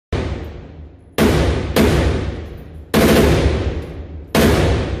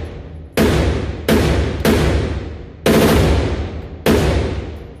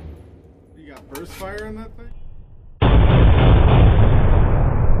burst fire in that thing?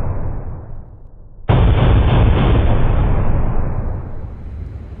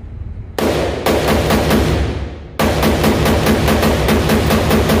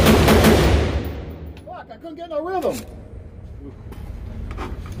 Fuck, I couldn't get no rhythm.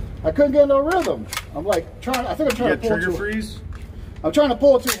 I couldn't get no rhythm. I'm like trying, I think I'm trying to pull trigger freeze? I'm trying to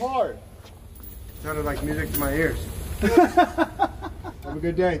pull it too hard. Sounded like music to my ears. Have a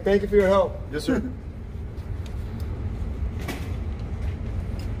good day. Thank you for your help. Yes, sir.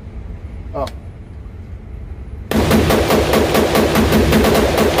 Oh.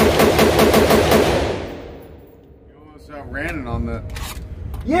 You almost outran it on that.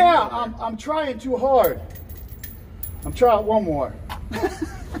 Yeah, I'm trying too hard. I'm trying one more.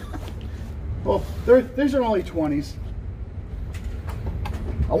 Well, these are only 20s.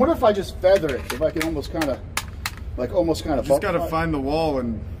 I wonder if I just feather it, if I can almost kind of Just got to find the wall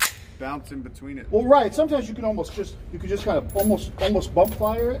and bounce in between it. Well, right. Sometimes you can just kind of almost bump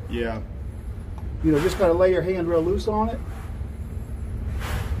fire it. Yeah. You know, just kind of lay your hand real loose on it.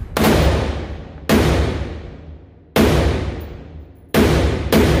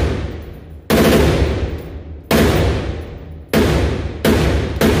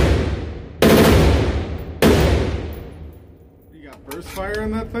 You got burst fire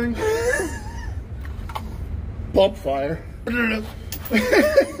in that thing? Bump fire.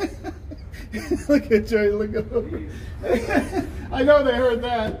 Look at Joey, look at him. I know they heard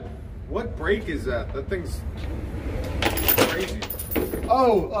that. What brake is that? That thing's crazy.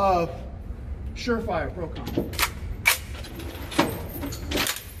 Oh, Surefire Procomp.